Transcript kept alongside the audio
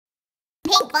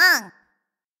Pinkfong.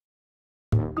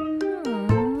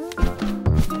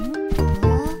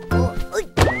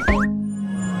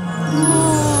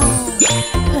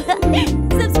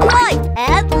 Subscribe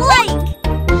and like!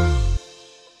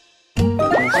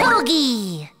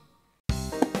 Hogi!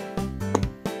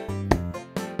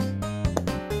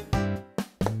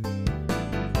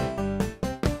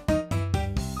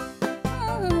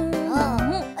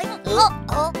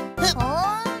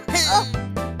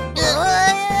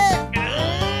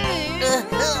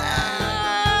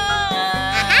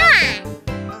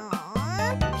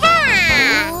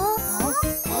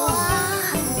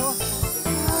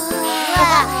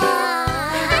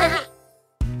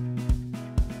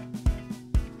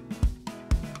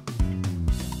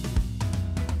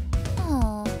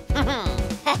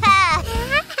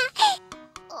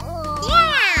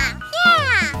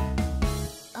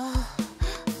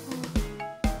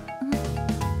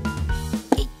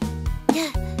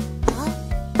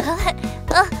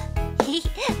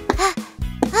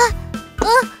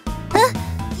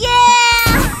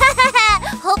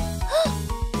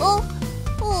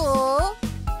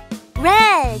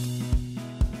 Red.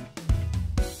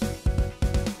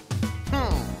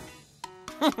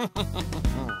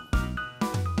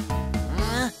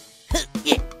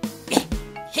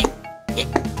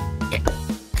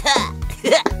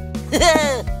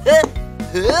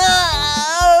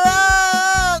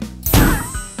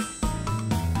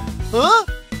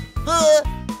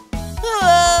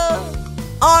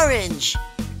 Orange.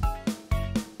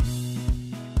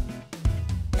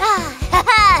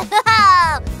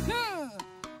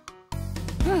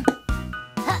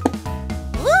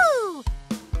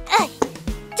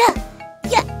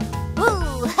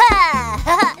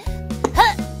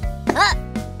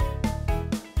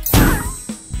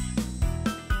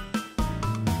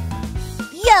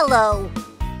 Yellow.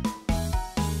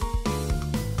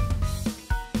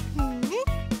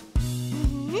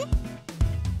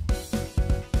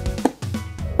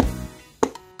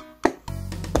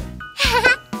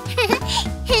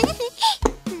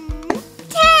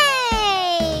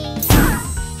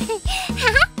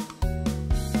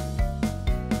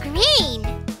 Green.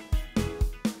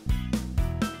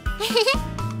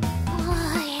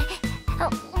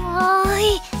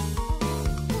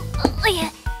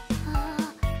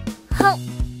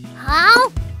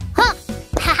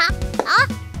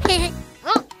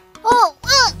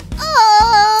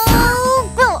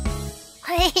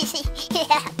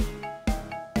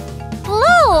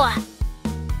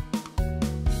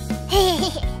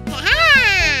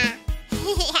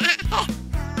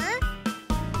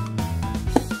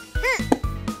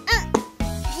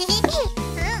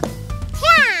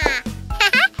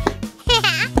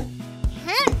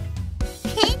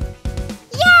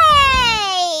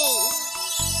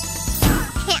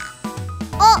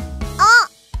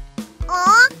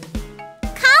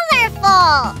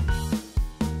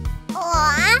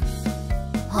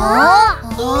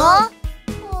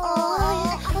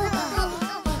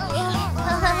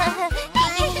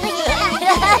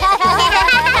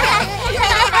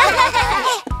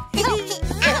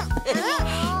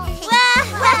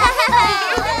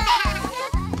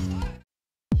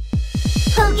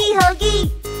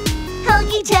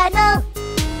 Hogi channel.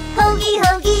 Hogi.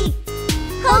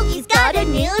 Hogi's got a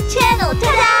new channel.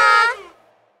 Ta-da!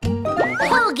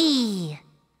 Hogi.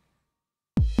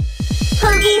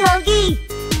 Hogi.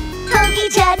 Hogi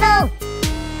channel.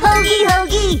 Hogi.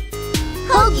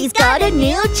 Hogi's got a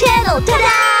new channel.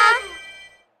 Ta-da!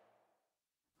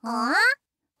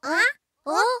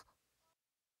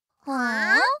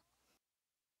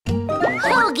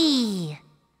 Hogi.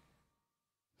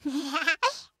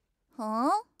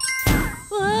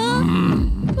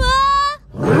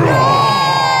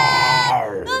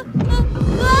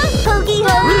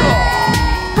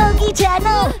 Hogi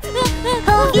channel.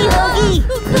 Hogi.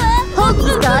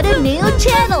 Hogi's got a new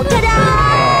channel. Ta-da!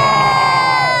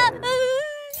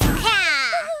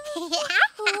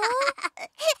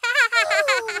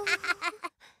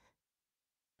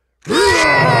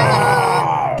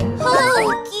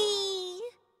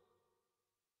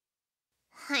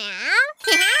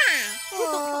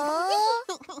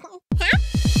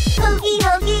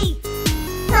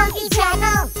 Hogi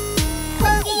channel.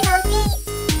 Hogi.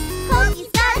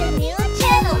 Hogi's got a new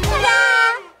channel. Ta-da!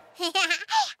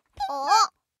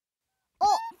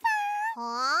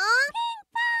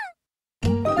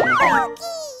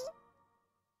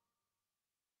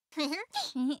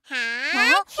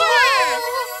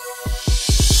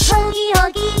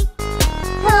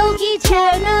 Hogi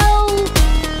channel.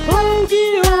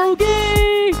 Hogi.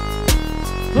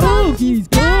 Hogi's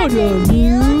got a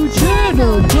new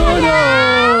channel.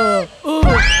 Ta-da!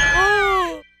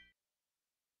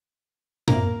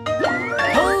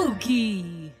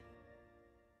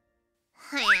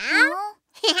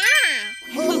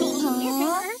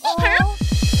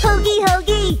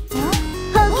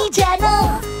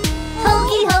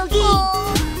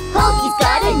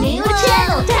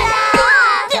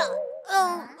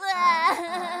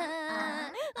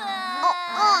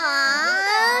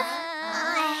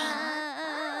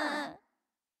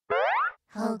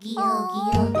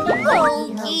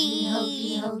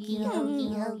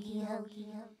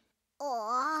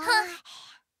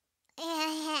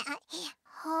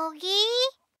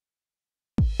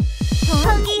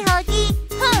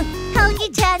 Hogi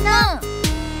channel.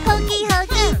 Hogi.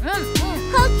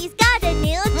 Hogi's got a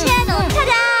new channel.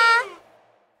 Ta-da!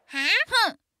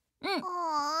 Huh?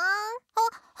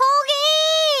 Hogi!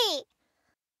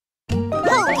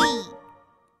 Hogi!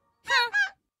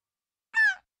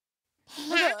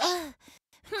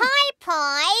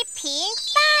 Poi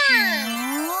Pinkfong!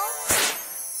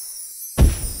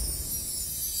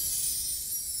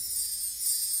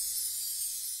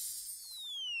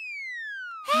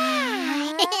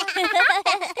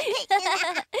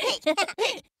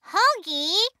 Hogi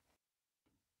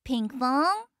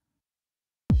Pinkfong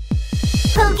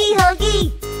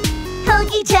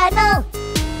Hogi channel.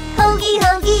 Hogi.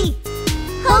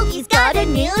 Hogi's got a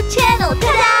new channel.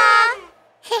 Ta-da!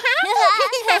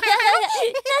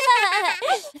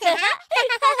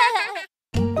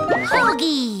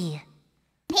 Hogi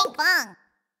Pinkfong.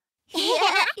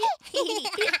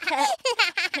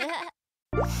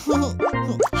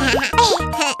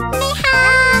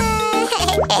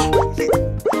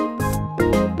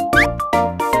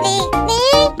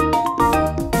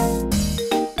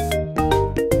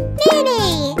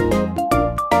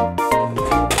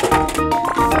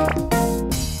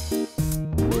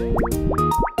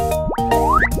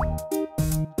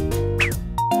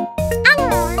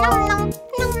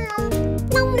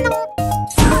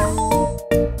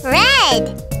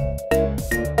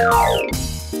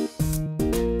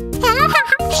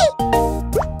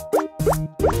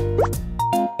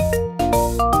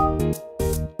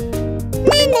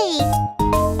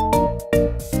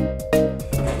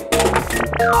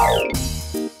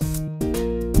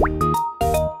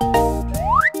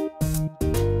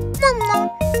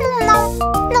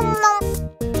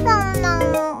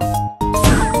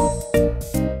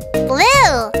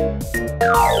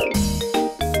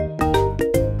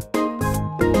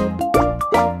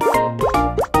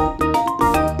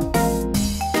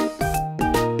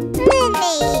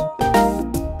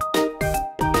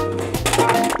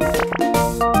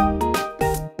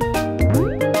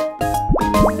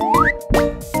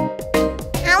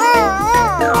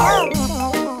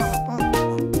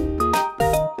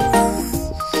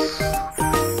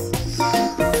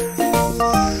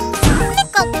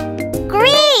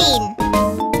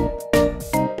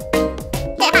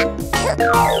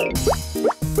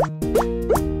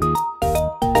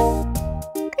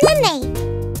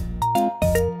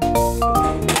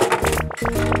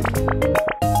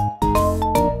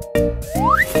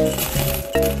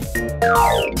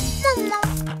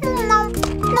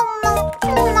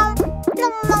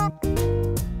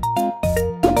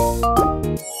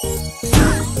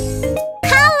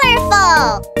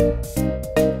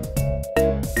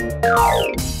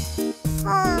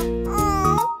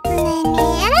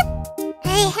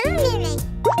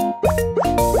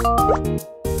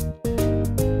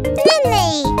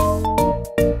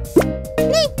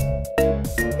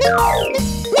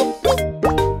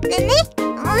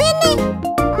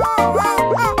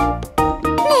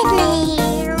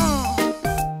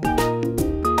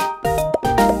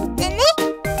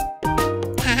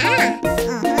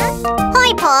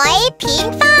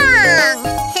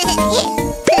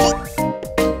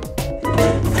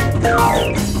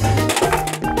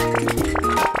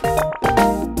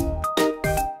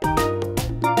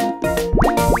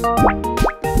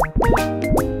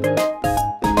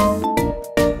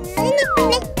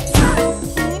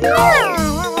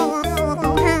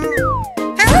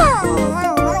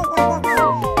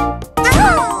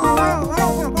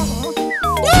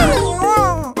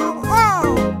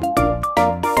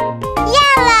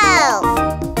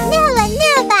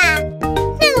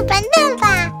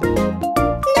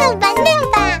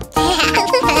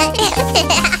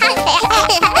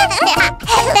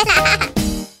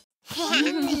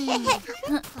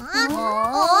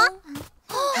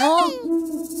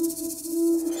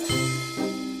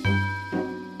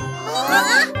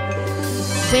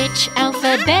 Which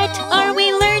alphabet are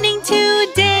we learning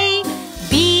today?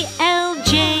 B, L,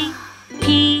 J,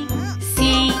 P,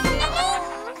 C.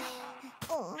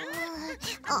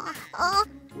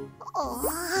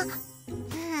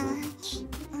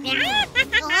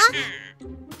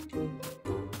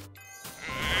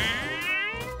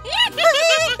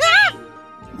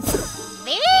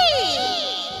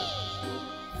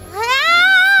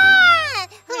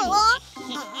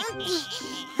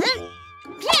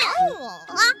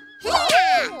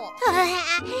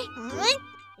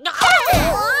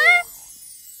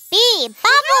 B,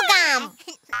 bubblegum.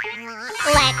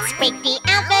 Let's break the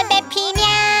alphabet,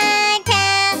 Pinata.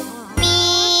 B,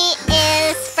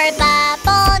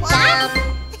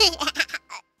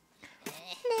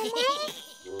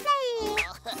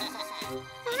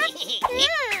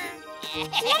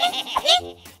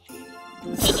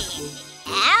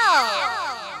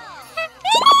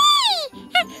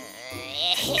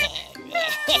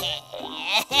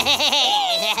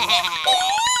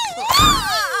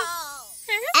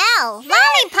 L,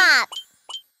 lollipop.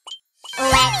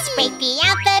 Let's break the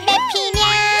alphabet,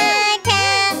 Piñata.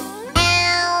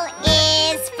 L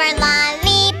is for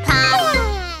lollipop.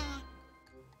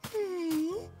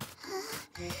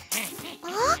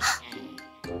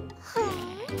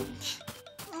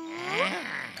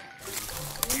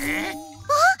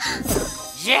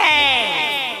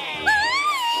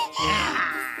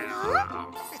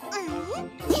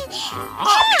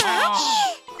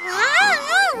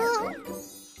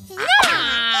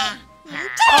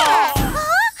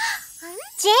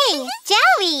 J,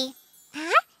 jelly.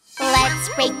 Let's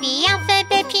break the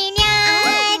alphabet,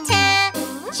 Piñata.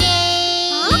 J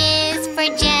is for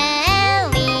jelly.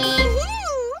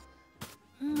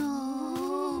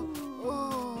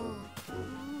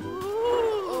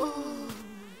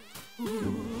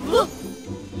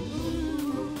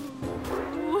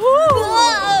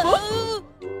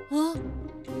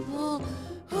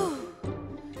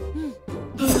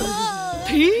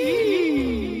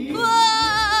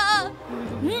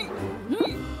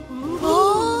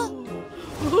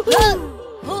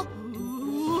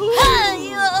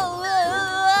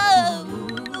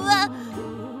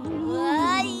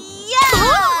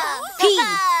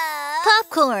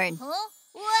 Popcorn.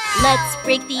 Let's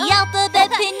break the alphabet,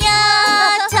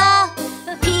 Piñata.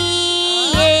 P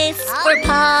is for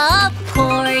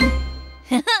popcorn.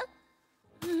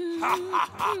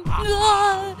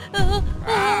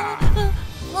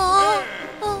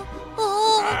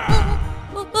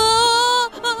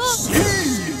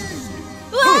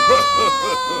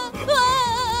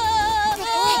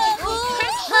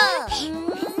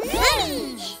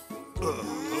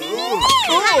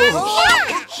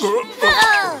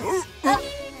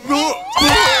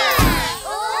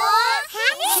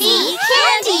 C,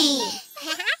 candy.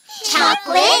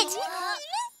 Chocolate.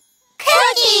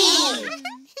 Cookie.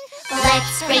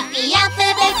 Let's break the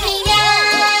alphabet,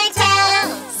 Piñata.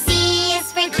 C is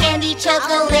for candy,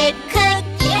 chocolate, cookie.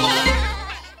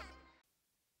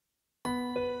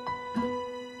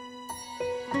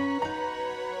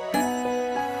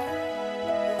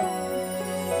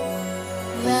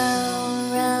 Row,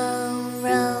 row,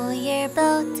 row your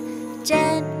boat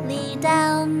gently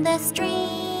down the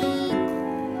stream.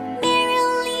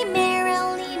 Merrily,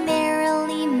 merrily,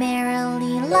 merrily,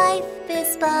 merrily, life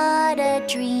is but a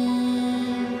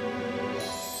dream.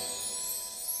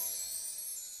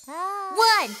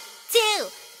 1, 2,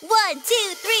 1,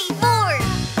 2, 3, 4.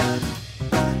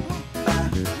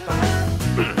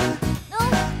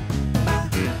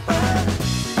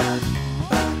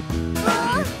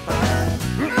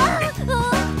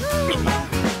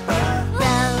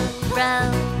 Row,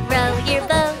 row, row your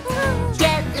boat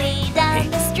gently down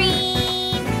the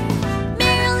stream.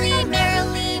 Merrily,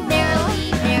 merrily,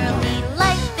 merrily, merrily,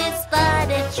 life is but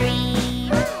a dream.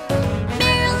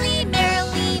 Merrily,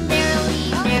 merrily,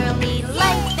 merrily, merrily,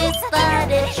 life is but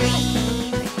a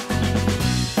dream.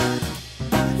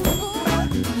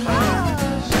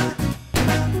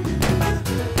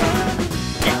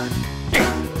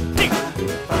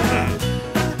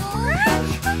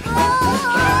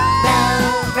 Row,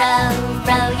 row,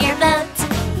 row your boat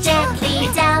gently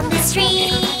down the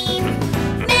stream.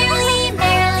 Merrily,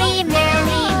 merrily,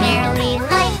 merrily, merrily,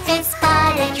 life is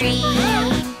but a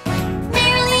dream.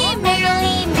 Merrily,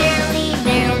 merrily, merrily,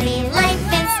 merrily,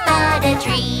 life is but a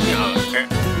dream.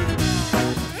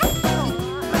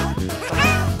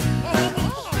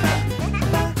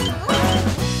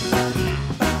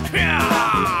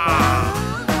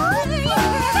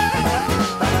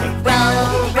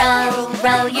 Row, row,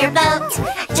 row your boat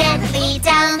gently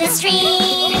down the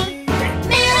stream.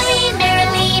 Merrily,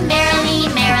 merrily, merrily,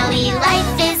 merrily,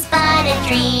 life is but a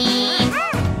dream.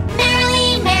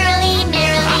 Merrily, merrily,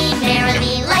 merrily,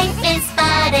 merrily, life is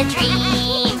but a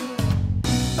dream.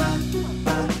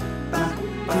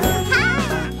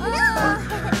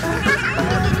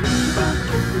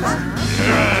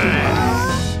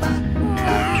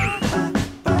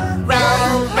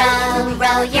 Row, row,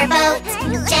 row your boat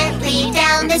gently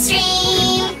down the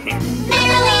stream.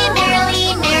 Merrily,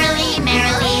 merrily, merrily, merrily,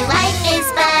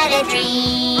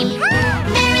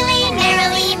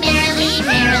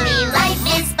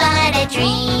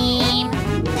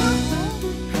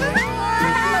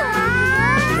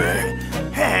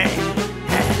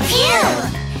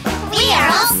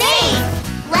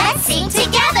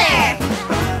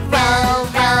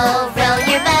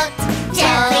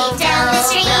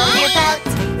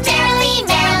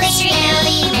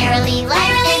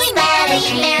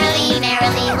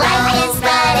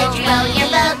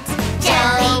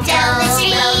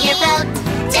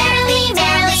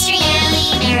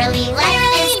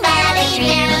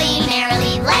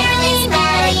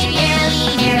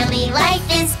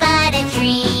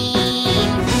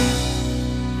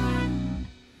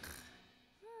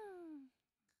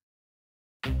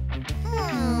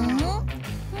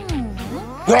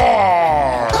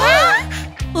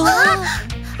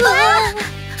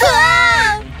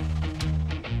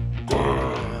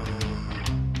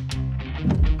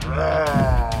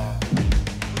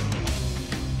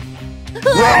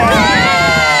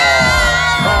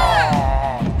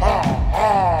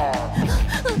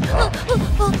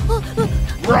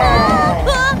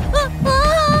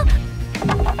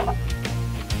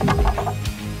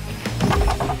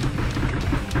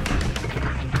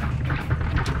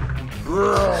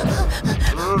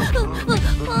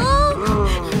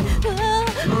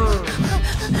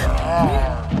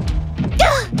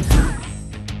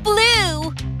 Blue!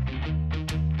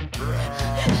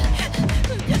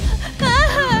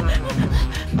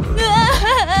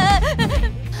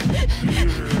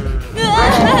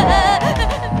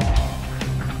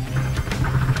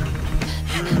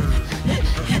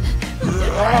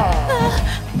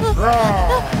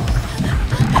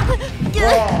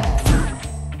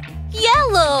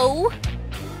 Yellow!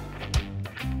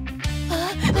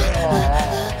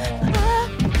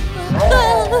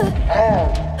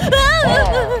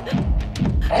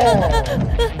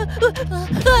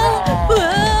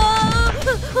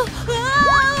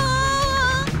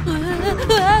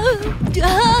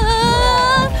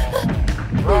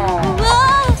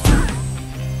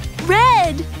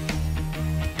 Red!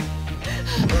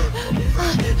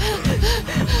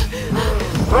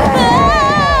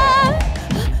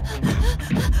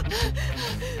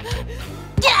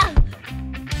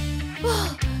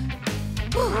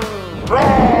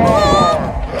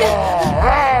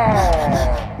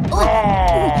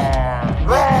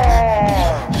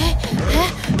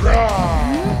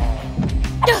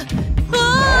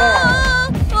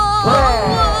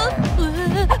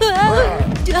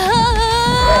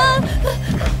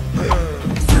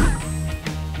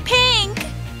 Pink!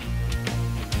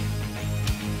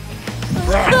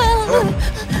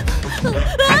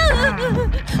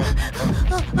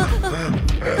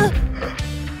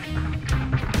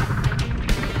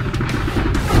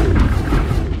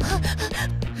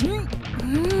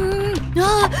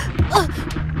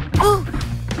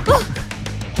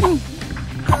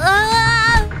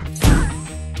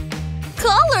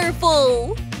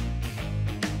 Colorful!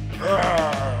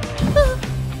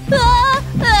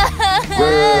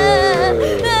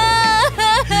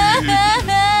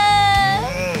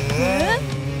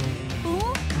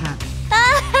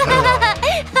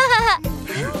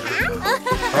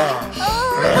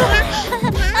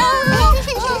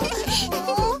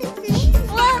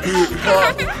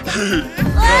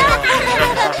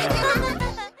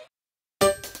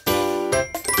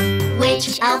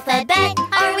 Which alphabet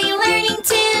are we learning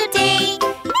today?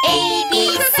 A, B,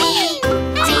 C,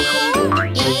 D,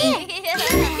 E.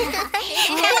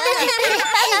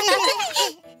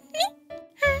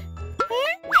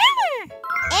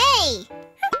 A.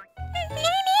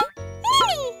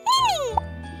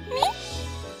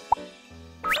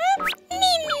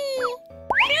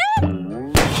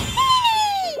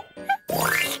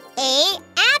 A,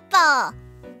 apple.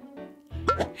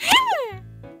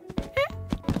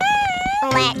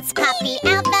 Let's pop the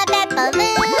alphabet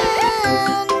balloon.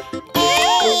 A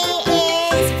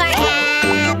is for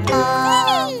apple.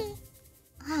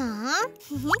 Huh?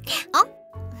 Oh.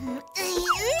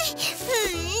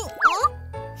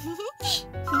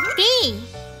 B.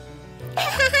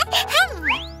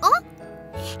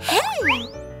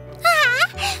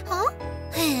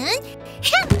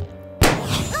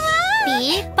 B,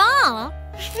 ball.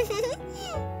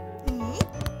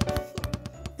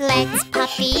 Let's pop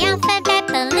the alphabet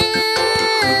balloon.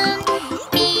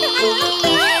 B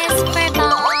is for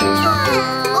ball.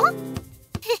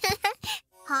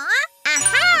 Huh?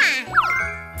 Aha!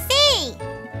 C.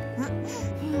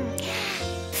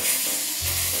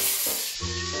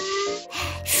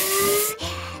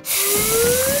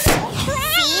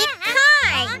 C,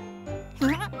 car.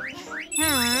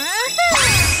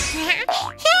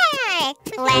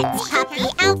 Let's pop the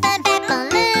alphabet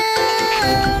balloon.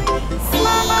 C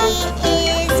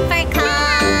is for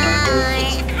car.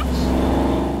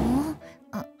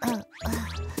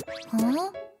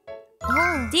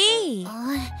 D!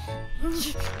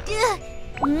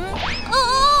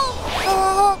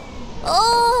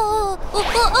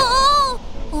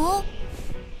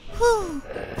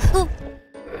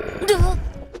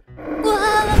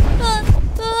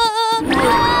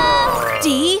 D!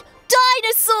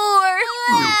 Dinosaur!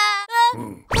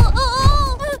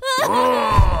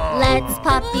 Let's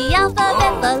pop the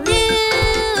alphabet balloon.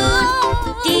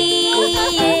 D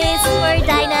is for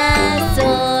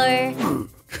dinosaur.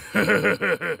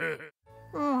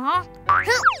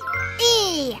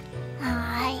 E.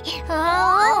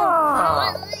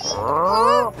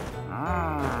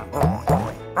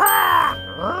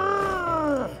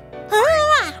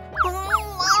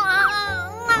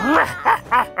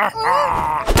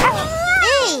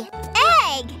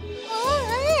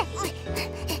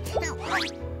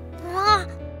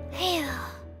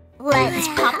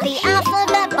 Let's pop the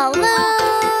alphabet balloon.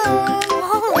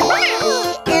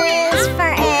 E is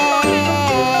for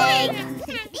egg.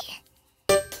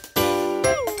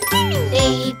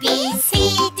 A, B, C,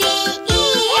 D, E,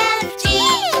 F, G,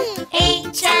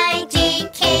 H, I, J,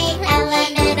 K, L,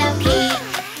 M, N, O, P,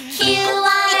 Q,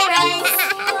 R, S,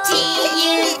 T,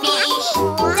 U, V,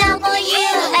 W,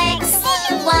 X,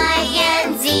 Y, and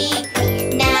Z.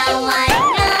 Now I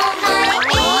know my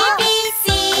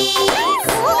ABCs.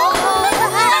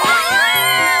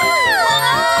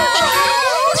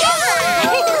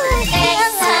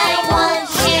 Next time, won't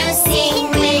you sing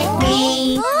with me?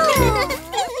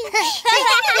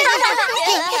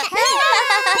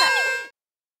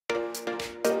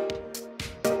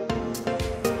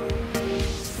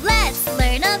 Let's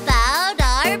learn about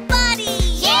our body.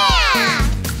 Yeah!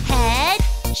 Head,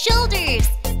 shoulders,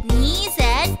 knees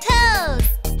and toes.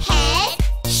 Head,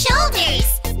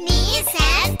 shoulders, knees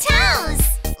and toes.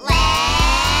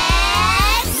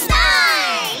 Let's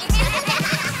start!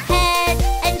 Head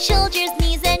and shoulders,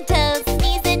 knees and toes,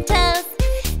 knees and toes.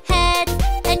 Head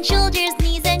and shoulders,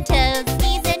 knees and toes,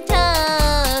 knees and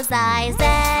toes. Eyes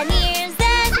and ears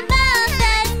and mouth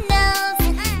and nose.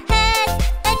 Head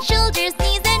and shoulders,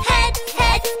 knees and head,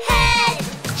 head, head.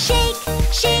 Shake,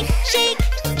 shake, shake,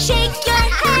 shake your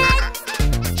head.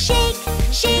 Shake,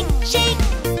 shake, shake,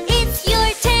 it's your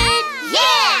turn.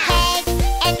 Yeah! Head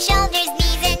and shoulders,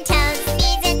 knees and toes,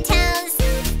 knees and toes.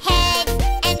 Head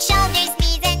and shoulders,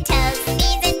 knees and toes,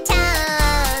 knees and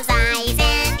toes. Eyes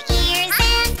and ears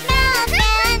and mouth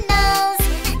and nose.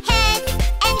 Head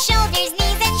and shoulders,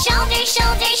 knees and shoulders,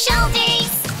 shoulders,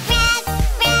 shoulders. Grab,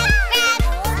 grab, grab,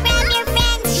 grab your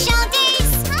friend's shoulders.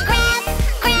 Grab,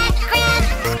 grab, grab,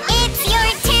 it's your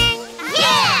turn.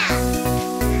 Yeah!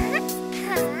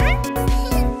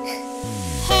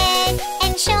 Head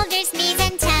and shoulders, knees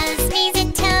and toes, knees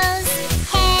and toes.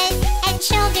 Head and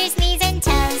shoulders, knees and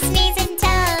toes, knees and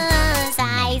toes.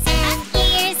 Eyes and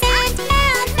ears and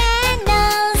mouth and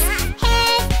nose.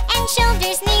 Head and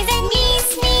shoulders, knees and knees,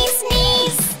 knees,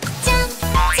 knees. Jump,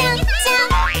 jump,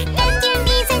 jump, bend your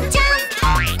knees and jump.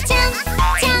 Jump,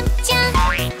 jump, jump,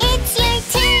 it's your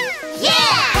turn.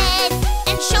 Yeah! Head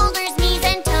and shoulders, knees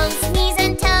and toes, knees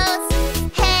and toes.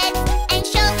 Head and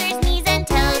shoulders, knees and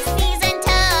toes, knees and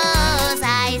toes.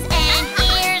 Eyes and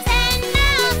ears and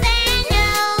mouth and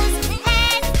nose.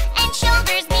 Head and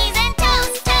shoulders, knees and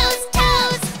toes, toes,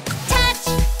 toes. Touch,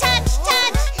 touch,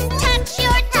 touch, touch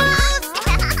your toes.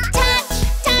 Touch,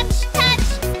 touch, touch,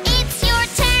 it's your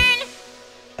turn.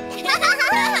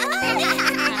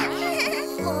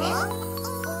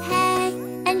 Head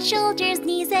and shoulders,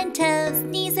 knees and toes,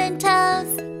 knees and toes.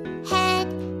 Head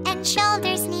and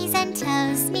shoulders, knees and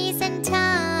toes, knees and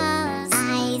toes.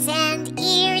 Eyes and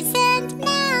ears and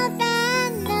mouth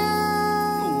and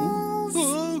nose.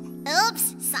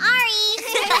 Oops, sorry.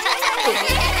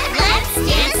 Let's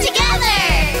dance together.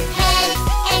 Head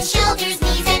and shoulders,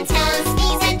 knees and toes,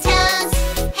 knees and toes.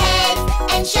 Head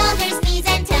and shoulders, knees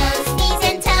and toes, knees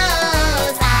and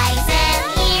toes. Eyes and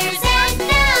ears and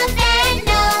mouth and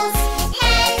nose.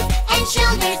 Head and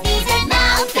shoulders, knees and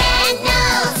mouth and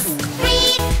nose.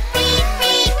 Breathe, breathe,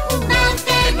 breathe, mouth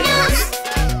and nose.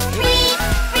 Breathe,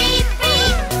 breathe,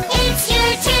 breathe, it's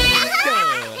your turn.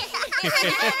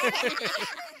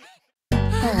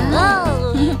 Oh!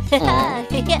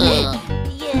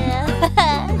 Yeah.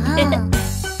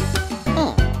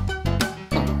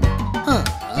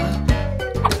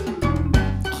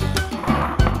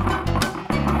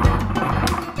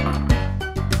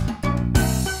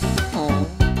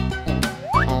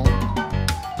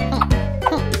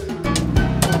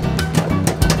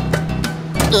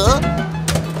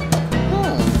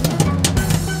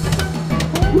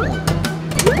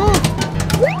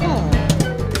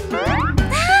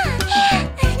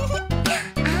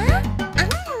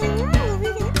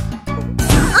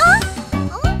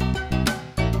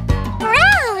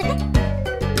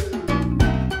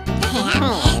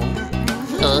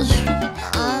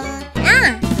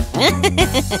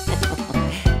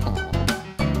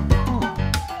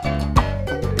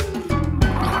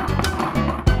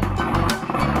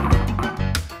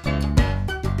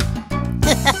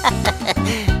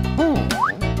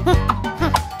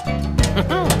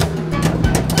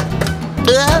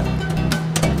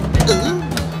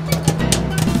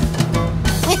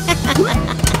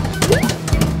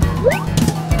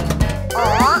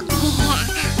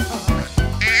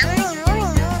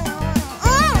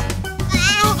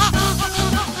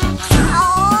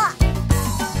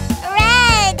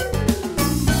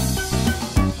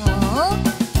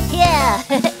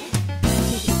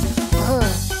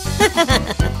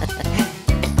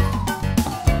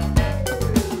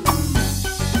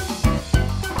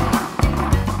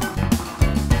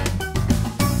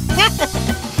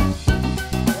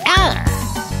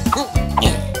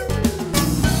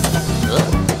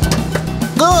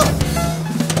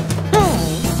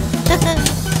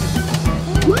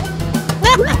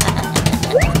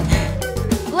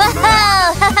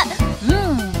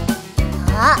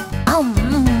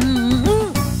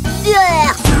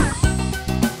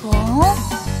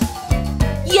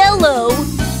 Yellow.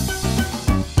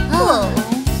 Oh.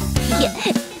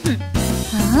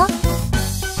 Huh?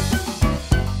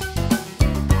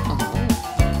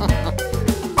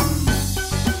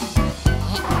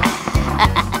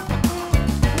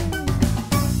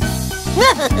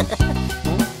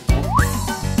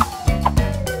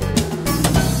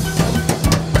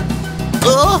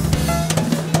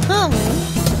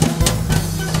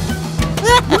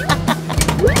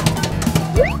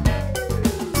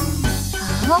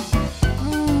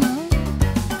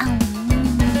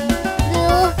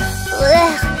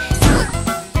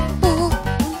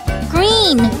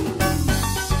 Green.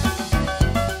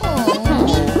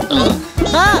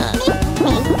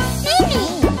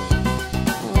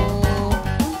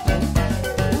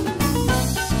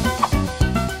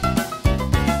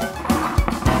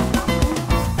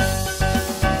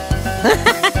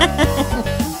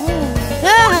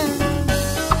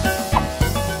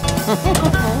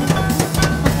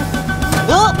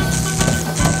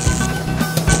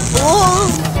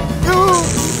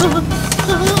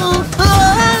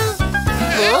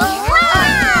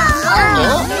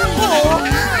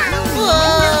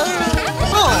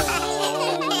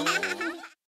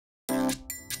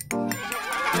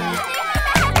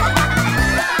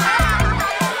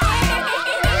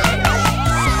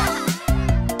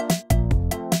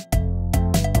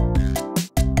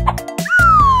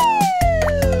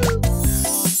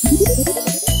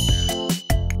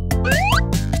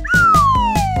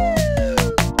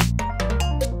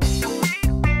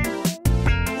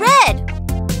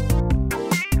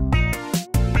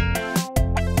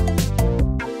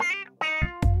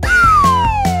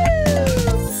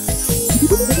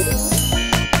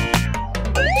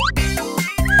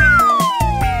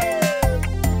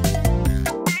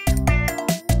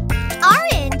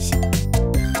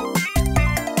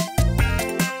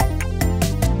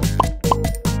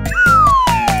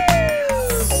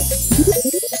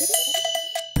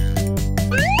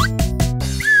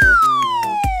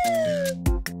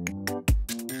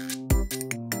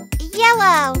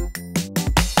 Yellow.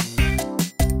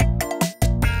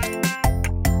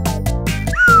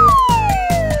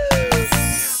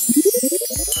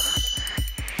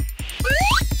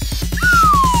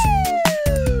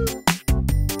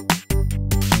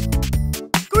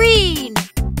 Green.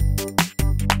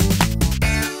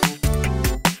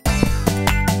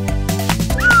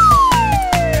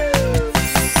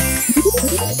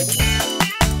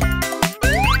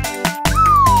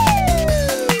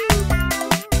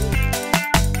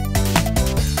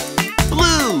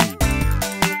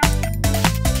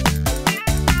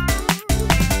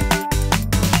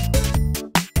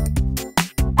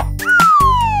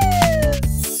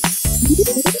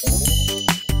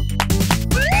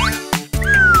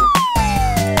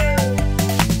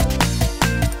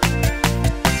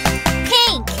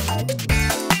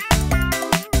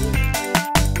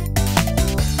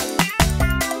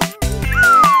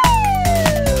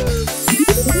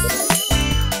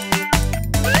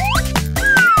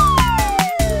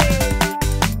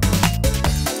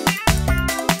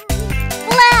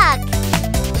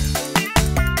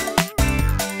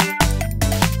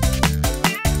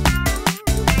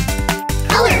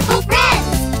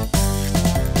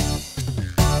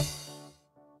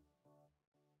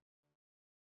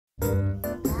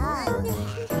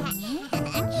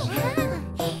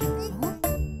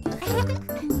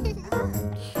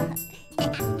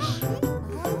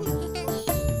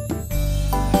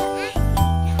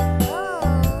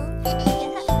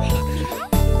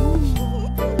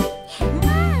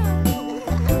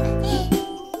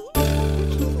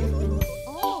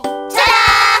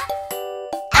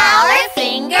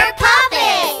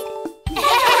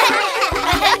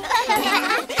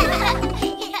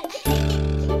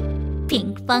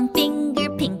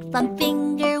 Pinkfong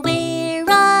finger, where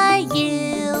are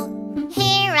you?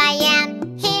 Here I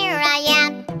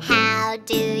am, how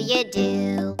do you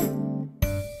do?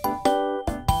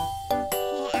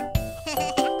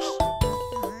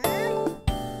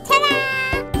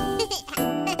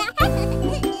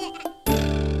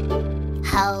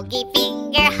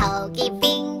 Hogi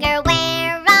finger,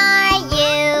 where are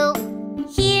you?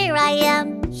 Here I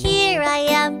am,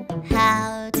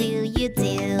 how do you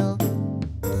do?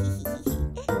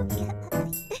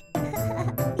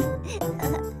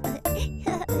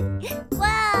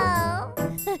 Wow!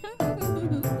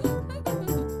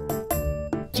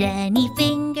 Jenny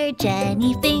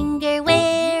finger,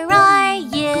 where are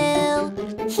you?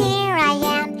 Here I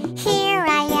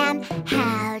am,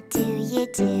 how do you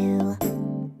do?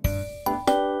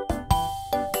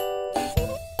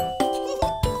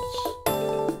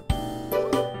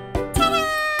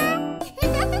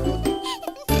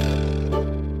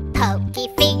 Pokey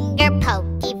finger,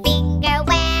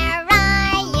 where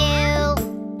are you?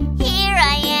 Here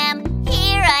I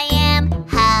am,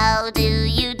 how do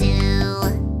you do?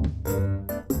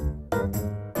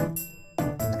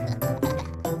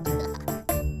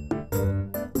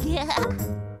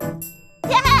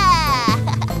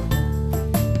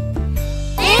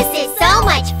 This is so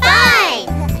much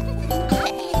fun!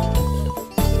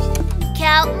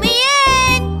 Count me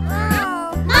in!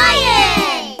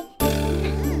 Mayan!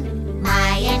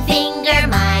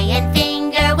 Mayan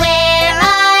finger, where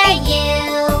are you?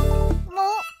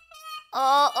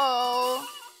 Uh-oh.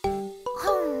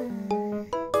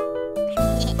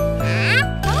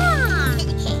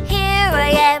 Here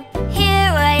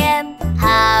I am,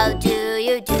 how do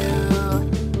you do?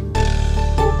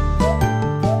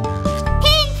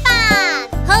 Pinkfong!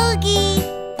 Hogi,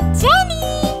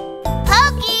 Jenny!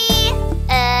 Hogi,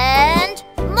 and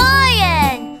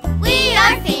Mayan. We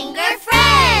are finger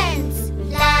friends!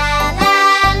 La la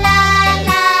la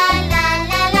la la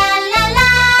la la la la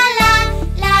la la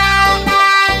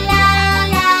la la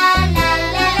la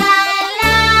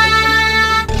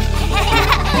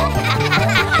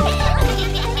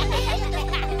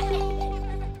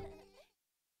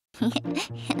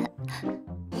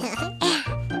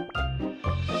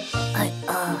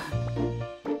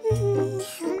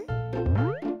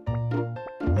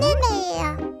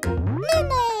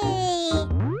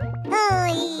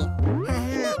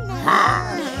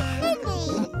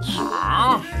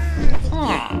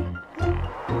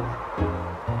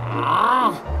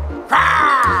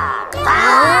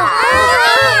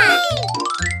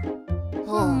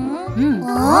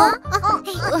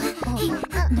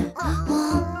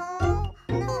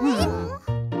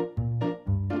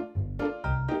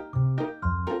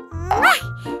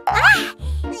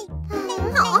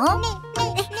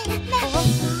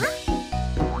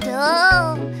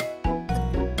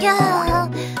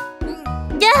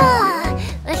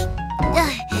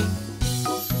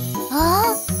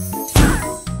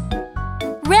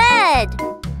Red!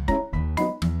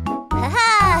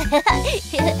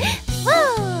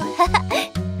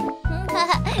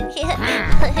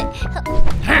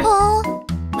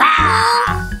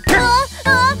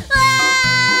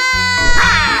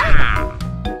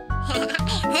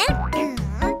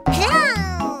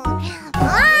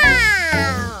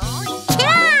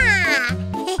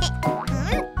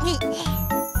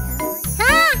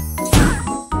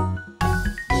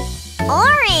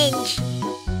 Orange!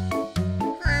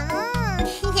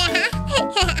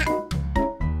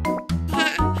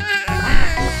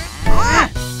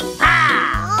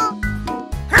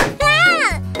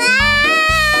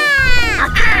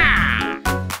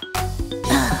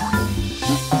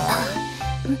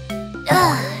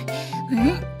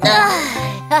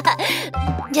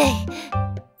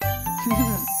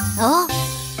 Oh?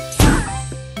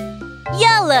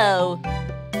 Yellow.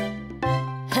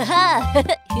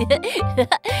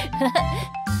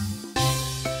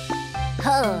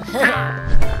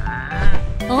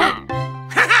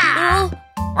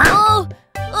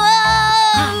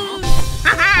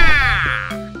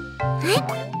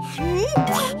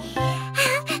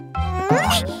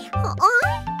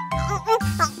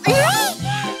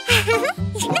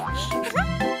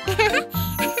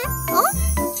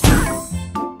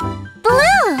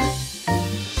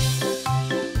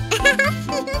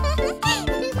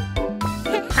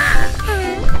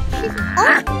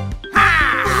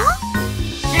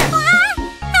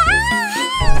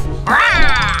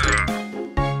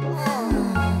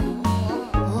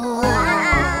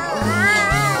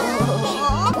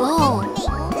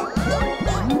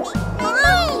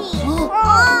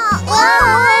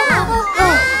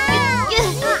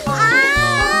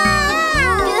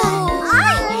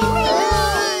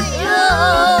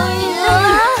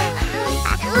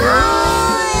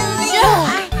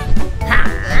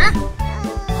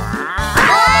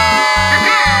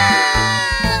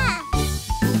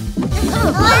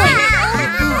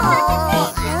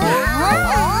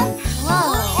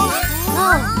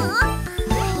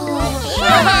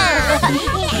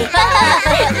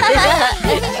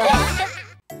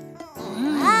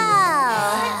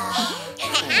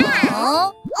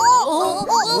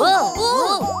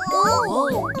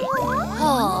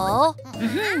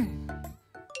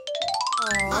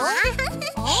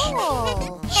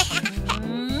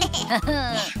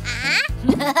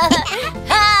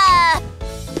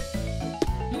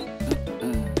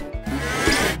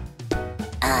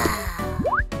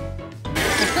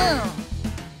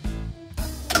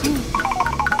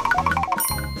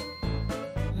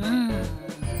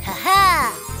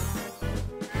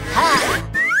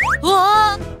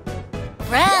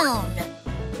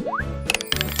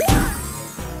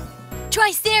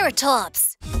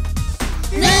 Triceratops.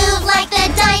 Move like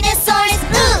the dinosaurs.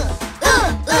 Ooh, ooh,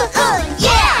 ooh, ooh,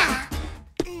 yeah!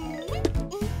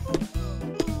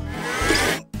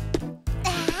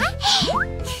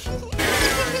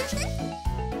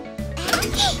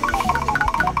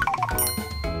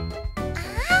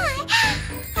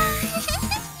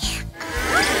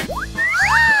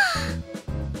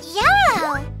 Yo!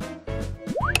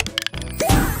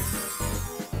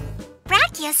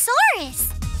 Brachiosaurus.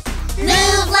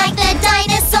 Move like the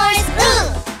dinosaurs. Ooh,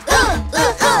 ooh,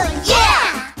 ooh, ooh,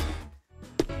 yeah!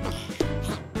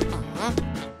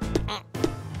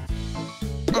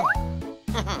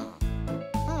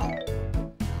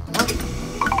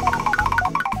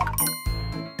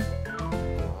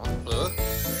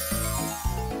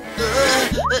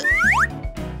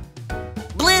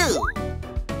 Blue.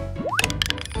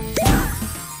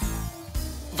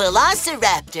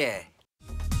 Velociraptor.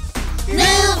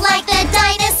 Move like the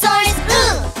dinosaurs.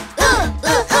 Ooh, ooh,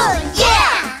 ooh, ooh,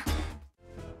 yeah!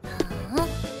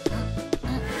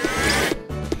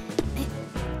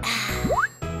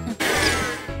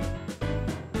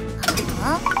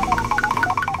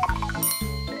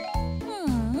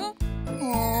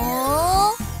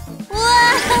 Oh.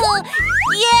 Whoa!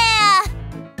 Yeah!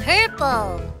 Purple.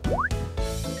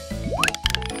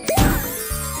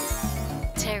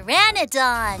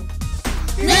 Pteranodon.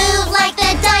 Move like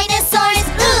the dinosaurs.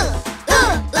 Ooh,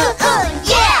 ooh, ooh, ooh,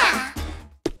 yeah!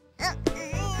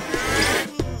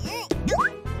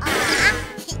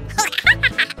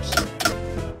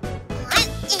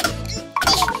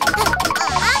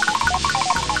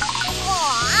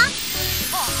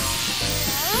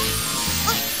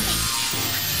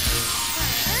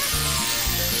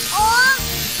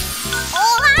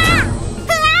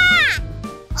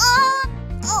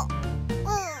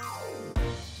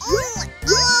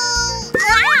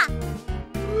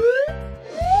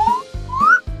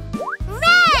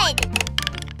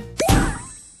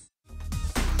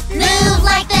 Move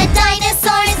like the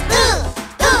dinosaurs. Ooh,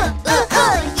 ooh, ooh,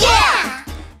 ooh, yeah!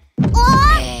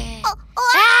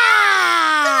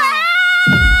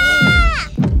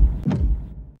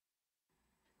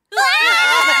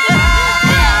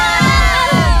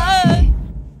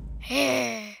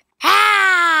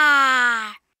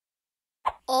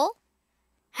 Oh?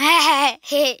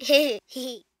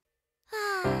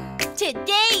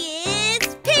 Today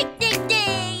is picnic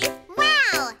day!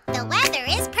 Wow, the weather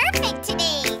is perfect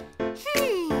today.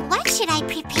 What should I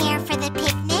prepare for the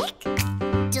picnic?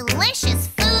 Delicious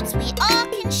foods we all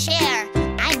can share.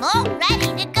 I'm all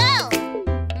ready to go.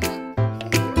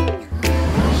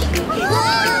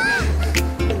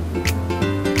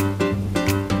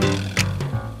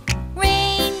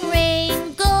 Rain,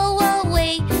 rain, go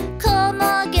away. Come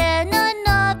again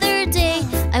another day.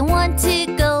 I want to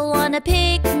go on a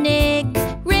picnic.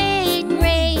 Rain,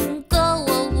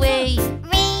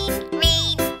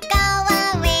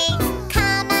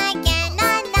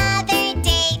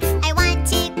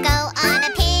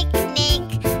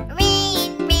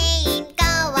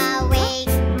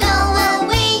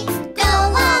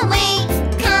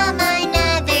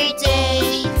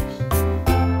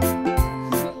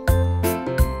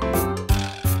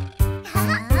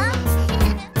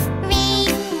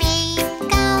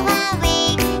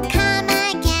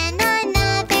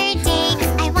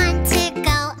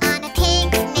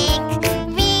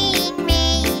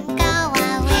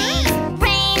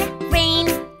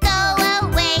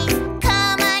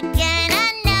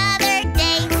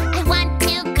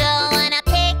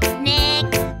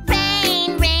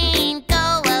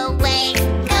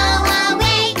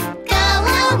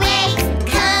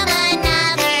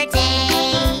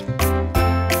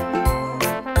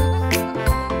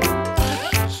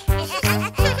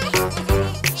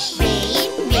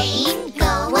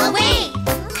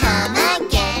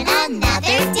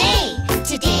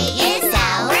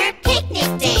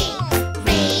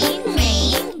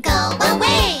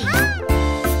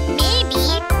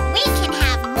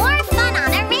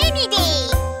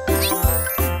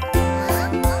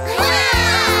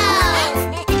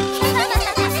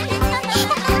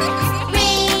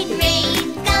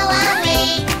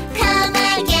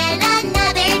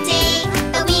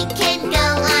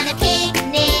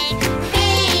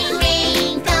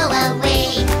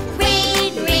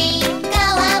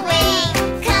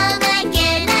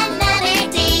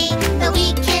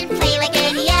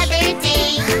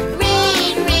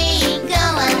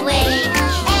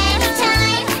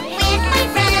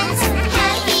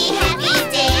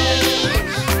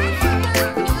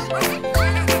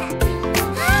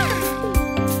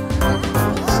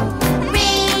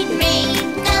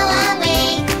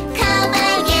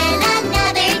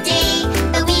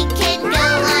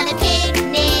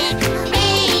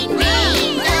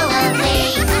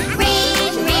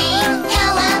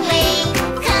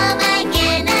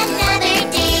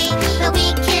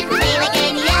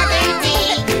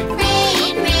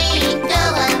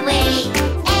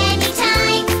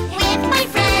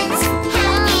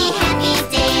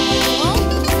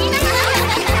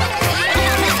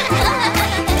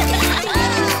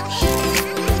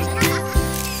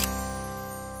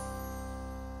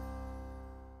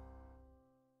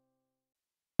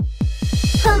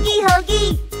 Hogi Hogi,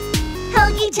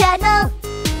 Hogi channel.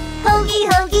 Hogi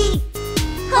Hogi,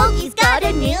 Hogi's got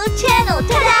a new channel.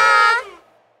 Ta-da!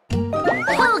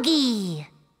 Hogi.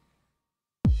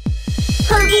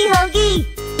 Hogi Hogi,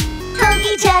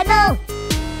 Hogi channel.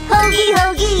 Hogi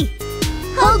Hogi,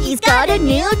 Hogi's got a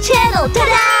new channel.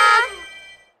 Ta-da!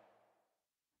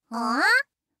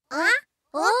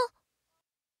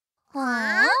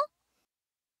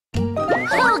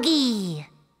 Hogi.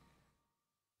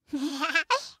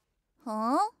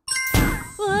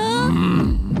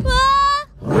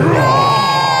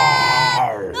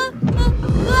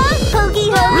 Hogi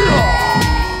Hogi,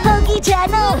 Hogi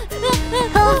channel.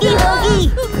 Hogi Hogi,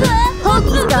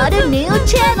 Hogi's got a new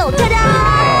channel. Ta-da!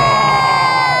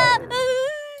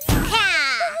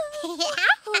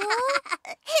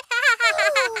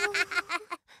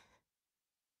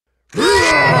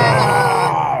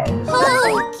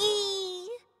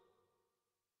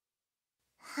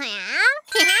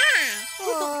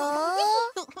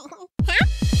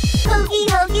 Hogi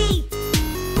Hogi,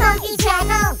 Hogi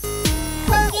channel.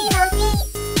 Hogi Hogi,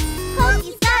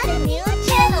 Hogi's got a new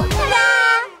channel. Ta-da!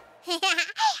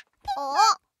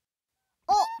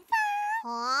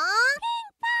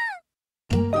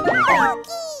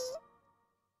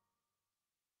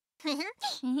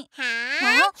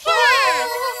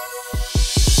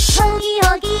 Hogi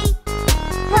Hogi,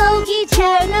 Hogi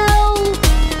channel.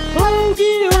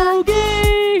 Hogi Hogi!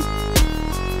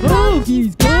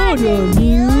 Hogi's got a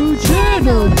new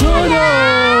channel! Ta-da!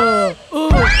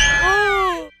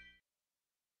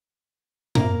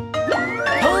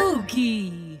 Hogi!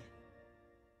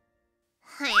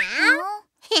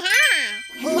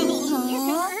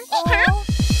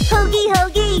 Hogi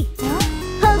Hogi,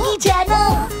 Hogi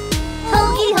channel.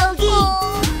 Hogi Hogi,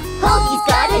 Hogi's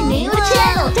got a new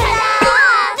channel. Ta-da!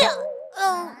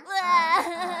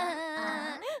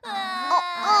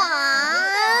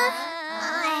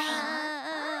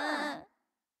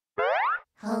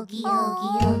 Hogi Hogi,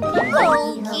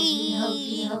 Hogi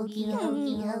Hogi, Hogi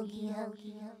Hogi, Hogi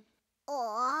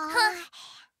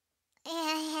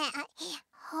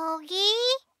Hogi,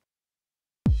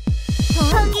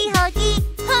 Hogi Hogi Hogi,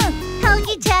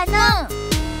 Hogi channel.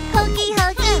 Hogi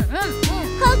Hogi,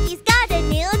 Hogi's got a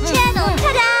new channel.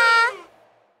 Ta-da!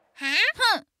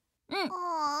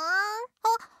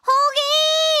 Hogi.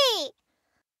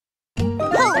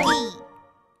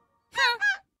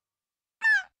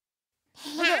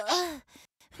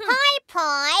 Poi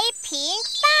Poi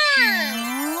Pinkfong.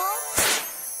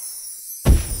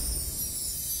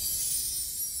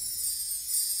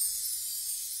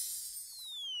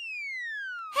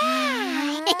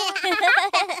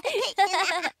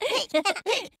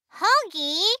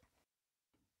 Hogi.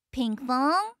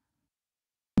 Pinkfong.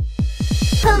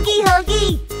 Hogi Hogi,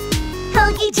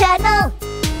 Hogi channel.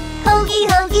 Hogi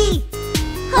Hogi,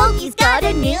 Hogi's got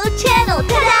a new channel.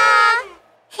 Ta-da!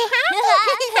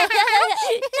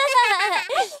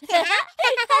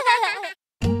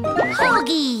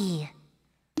 Hogi.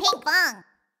 Pinkfong.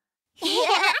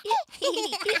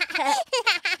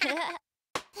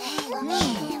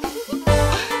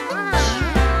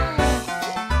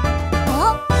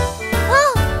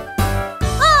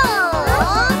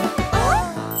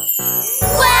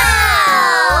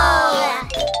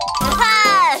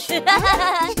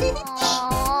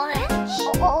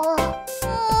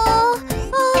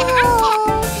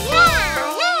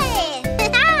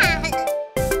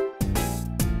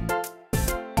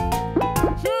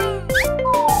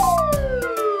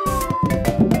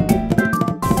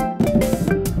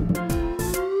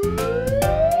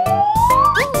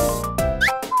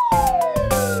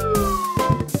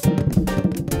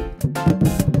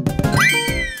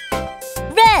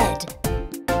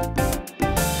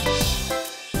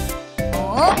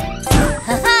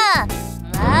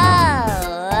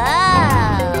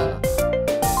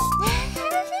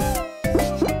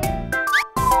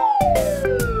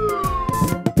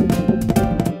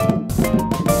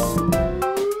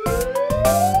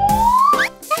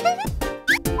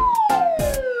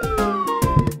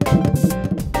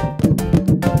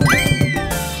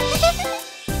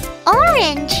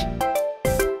 Orange.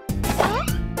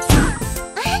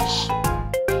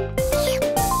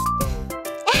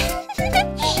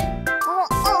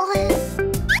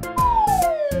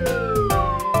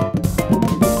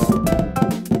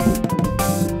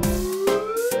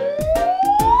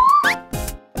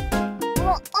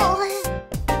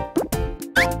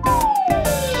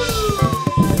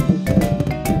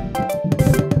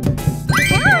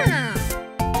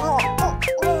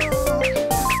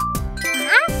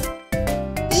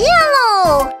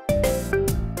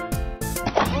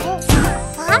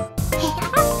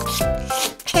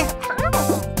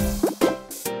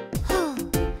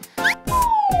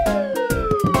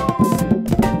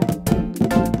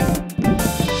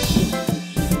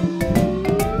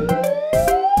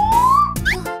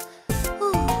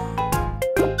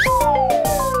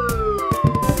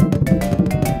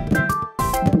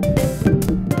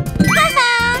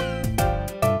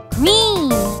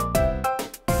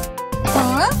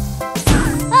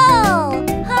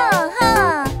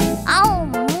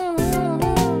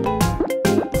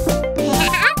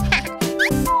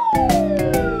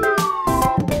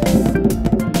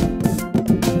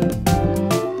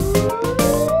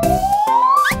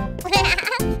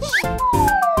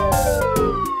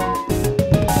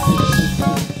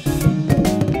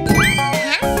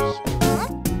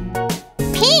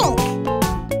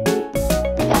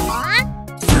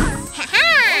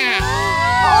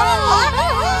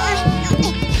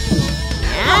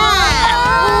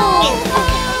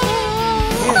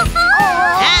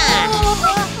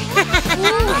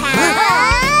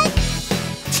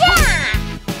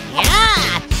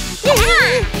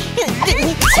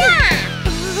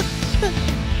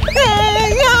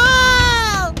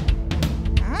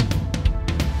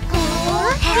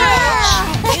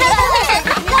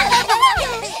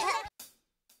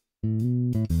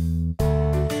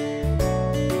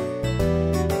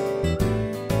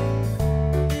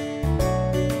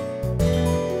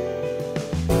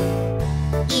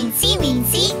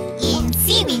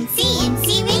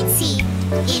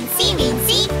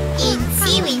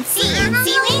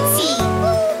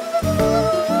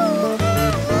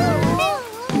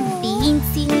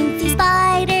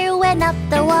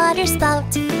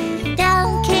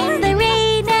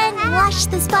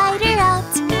 washed the spider out.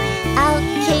 Out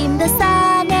came the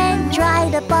sun and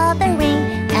dried up all the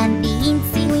rain. And the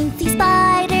Eensy Weensy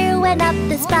spider went up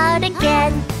the spout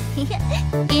again.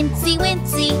 Eensy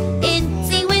Weensy,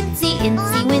 Eensy Weensy,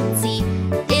 Eensy Weensy,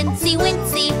 Eensy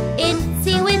Weensy,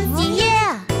 Eensy Weensy,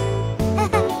 yeah!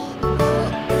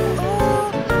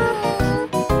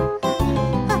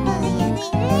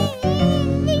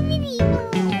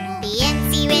 The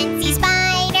Eensy Weensy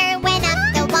spider went up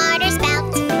the water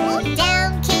spout.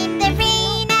 Down came the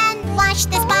rain and washed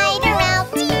the spider out.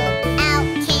 Out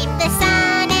came the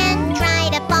sun and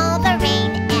dried up all the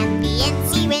rain. And the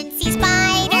Eensy Weensy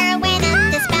spider went up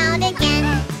the spout again.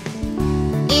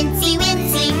 Eensy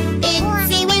Weensy,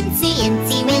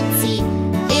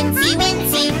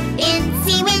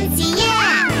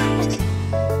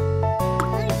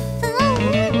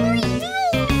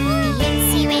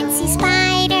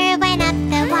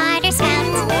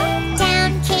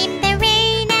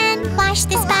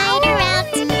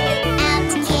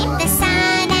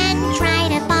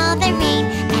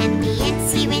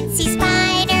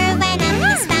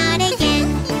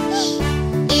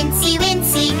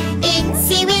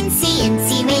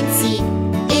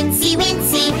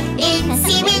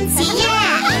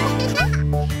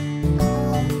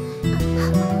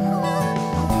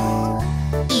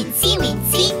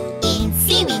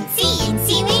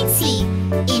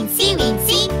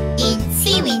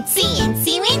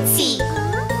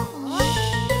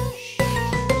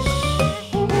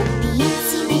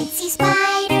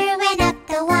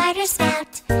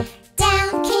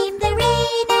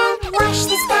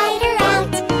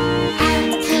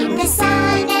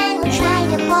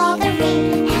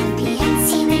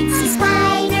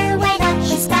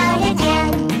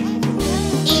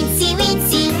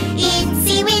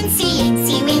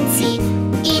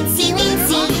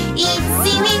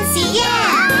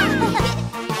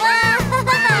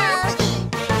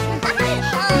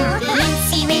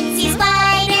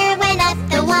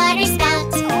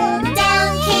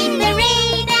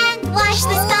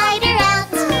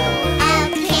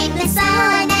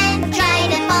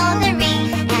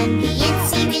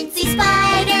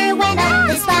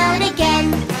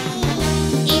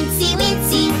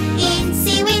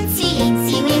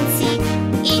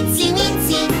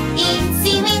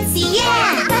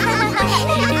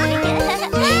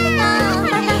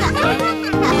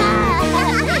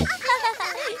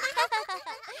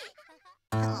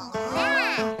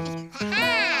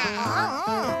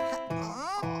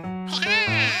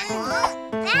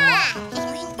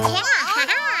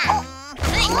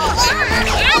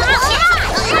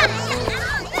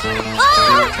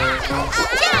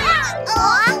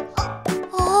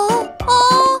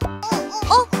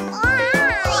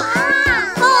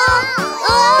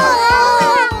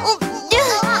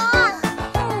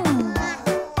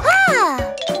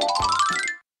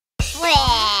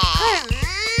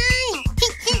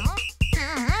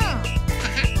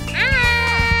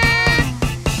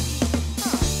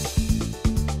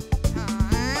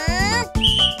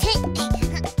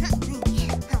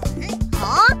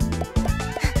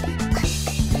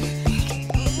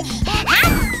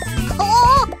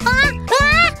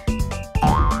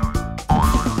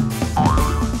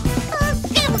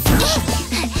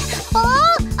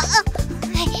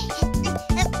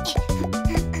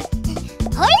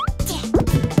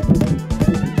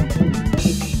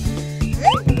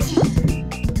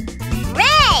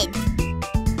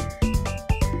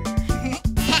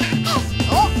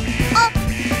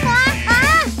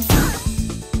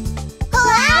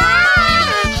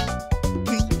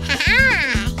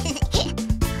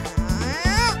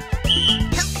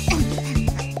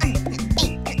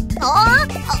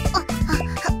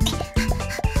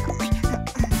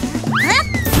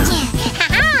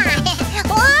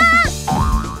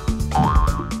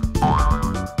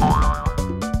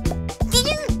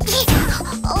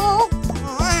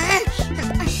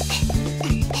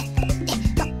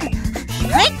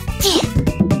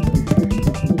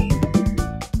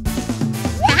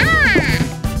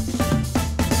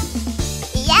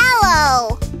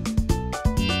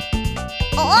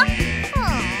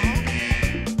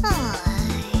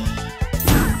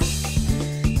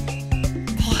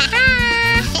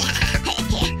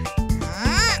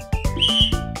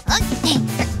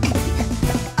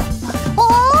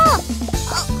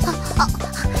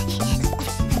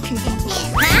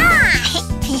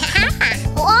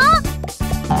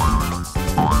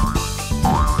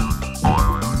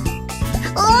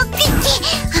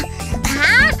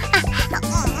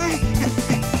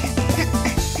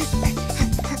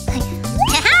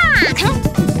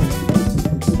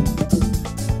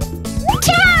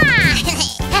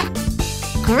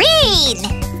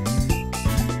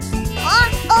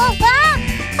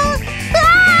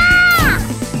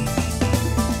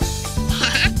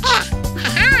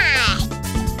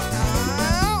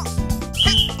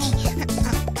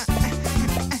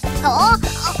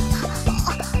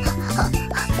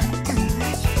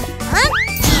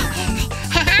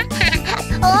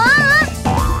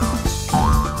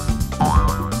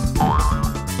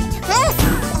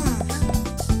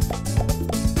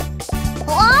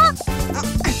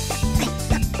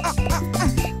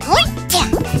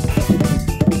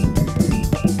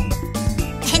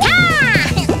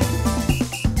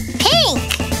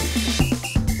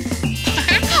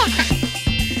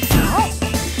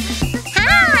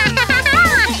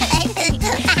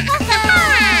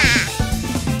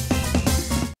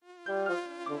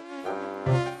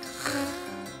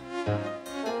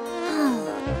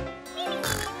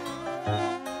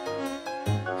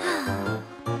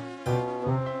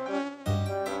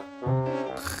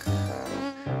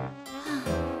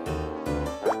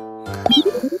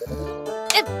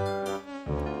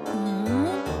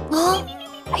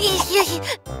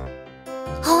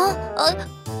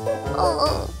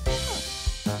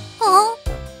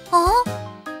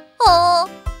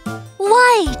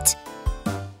 White.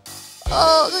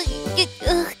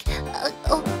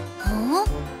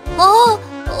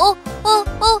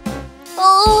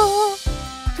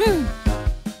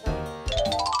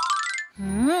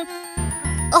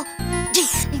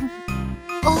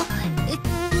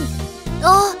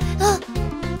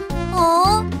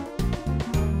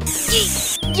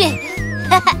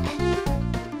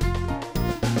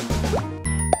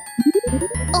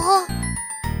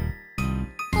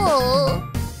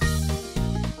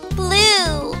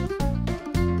 Blue.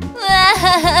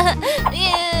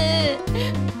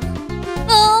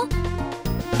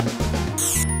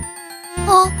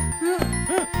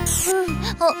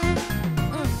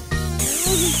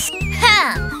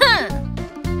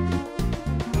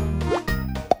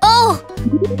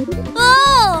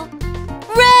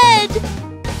 Red.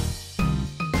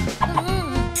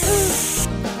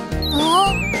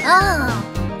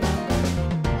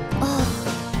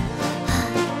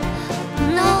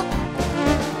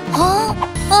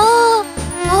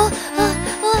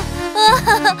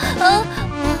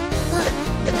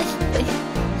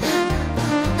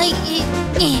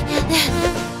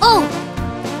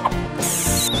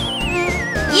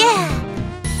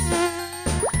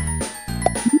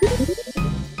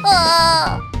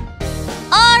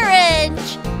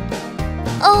 Orange.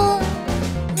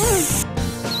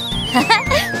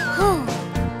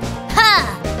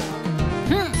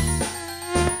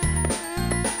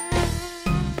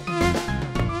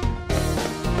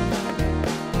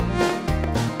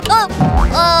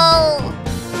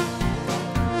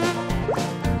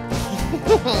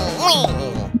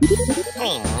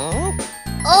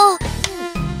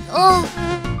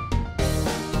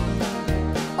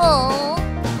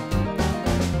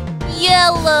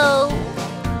 Yellow.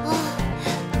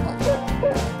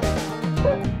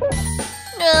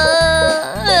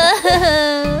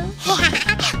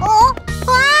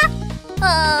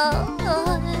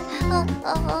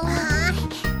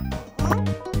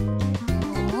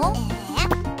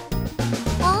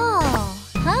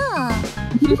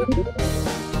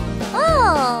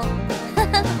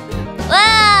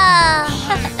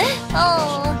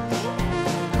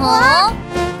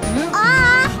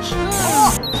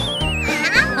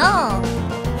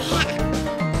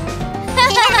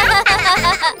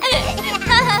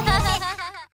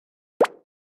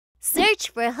 Search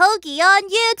for Hogi on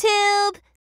YouTube.